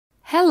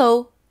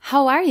Hello,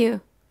 how are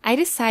you? I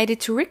decided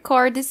to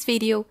record this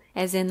video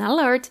as an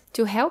alert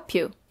to help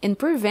you and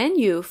prevent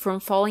you from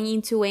falling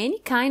into any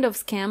kind of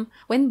scam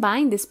when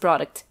buying this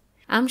product.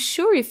 I'm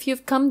sure if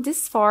you've come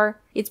this far,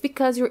 it's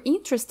because you're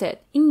interested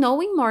in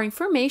knowing more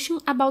information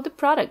about the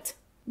product.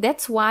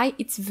 That's why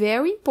it's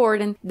very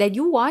important that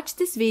you watch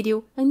this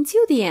video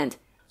until the end,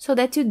 so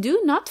that you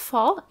do not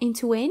fall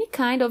into any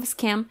kind of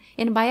scam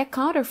and buy a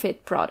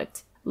counterfeit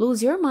product,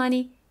 lose your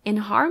money, and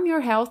harm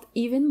your health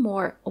even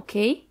more,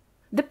 okay?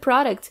 The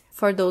product,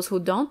 for those who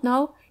don't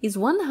know, is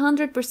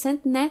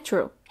 100%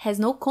 natural, has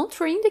no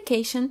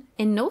contraindication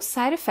and no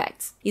side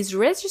effects, is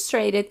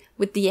registered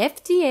with the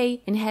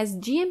FDA and has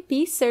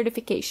GMP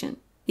certification,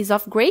 is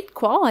of great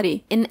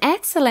quality, an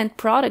excellent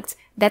product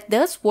that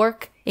does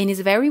work and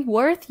is very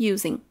worth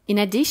using, in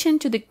addition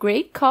to the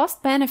great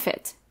cost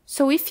benefit.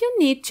 So if you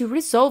need to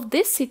resolve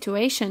this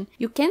situation,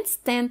 you can't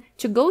stand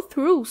to go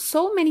through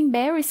so many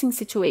embarrassing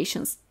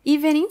situations,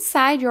 even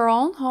inside your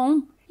own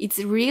home. It's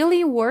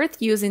really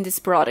worth using this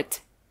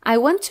product. I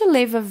want to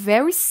leave a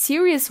very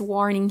serious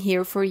warning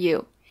here for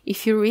you.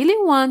 If you really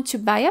want to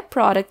buy a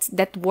product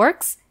that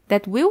works,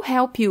 that will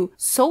help you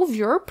solve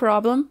your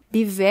problem,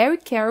 be very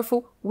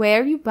careful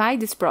where you buy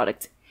this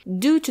product.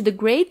 Due to the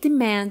great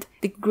demand,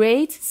 the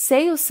great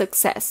sales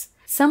success,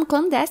 some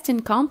clandestine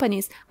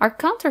companies are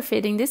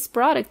counterfeiting this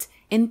product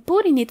and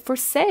putting it for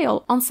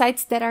sale on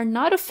sites that are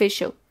not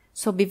official.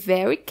 So be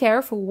very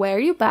careful where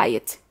you buy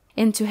it.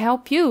 And to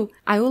help you,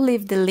 I will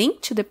leave the link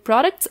to the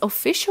product's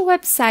official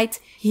website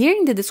here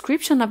in the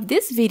description of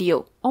this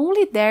video.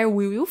 Only there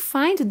will you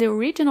find the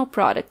original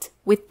product,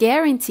 with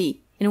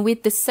guarantee and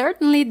with the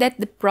certainty that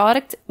the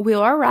product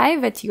will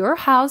arrive at your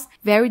house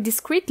very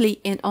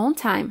discreetly and on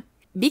time.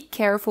 Be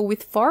careful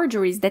with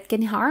forgeries that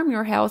can harm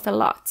your health a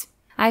lot.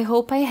 I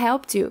hope I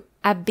helped you.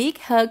 A big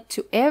hug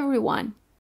to everyone.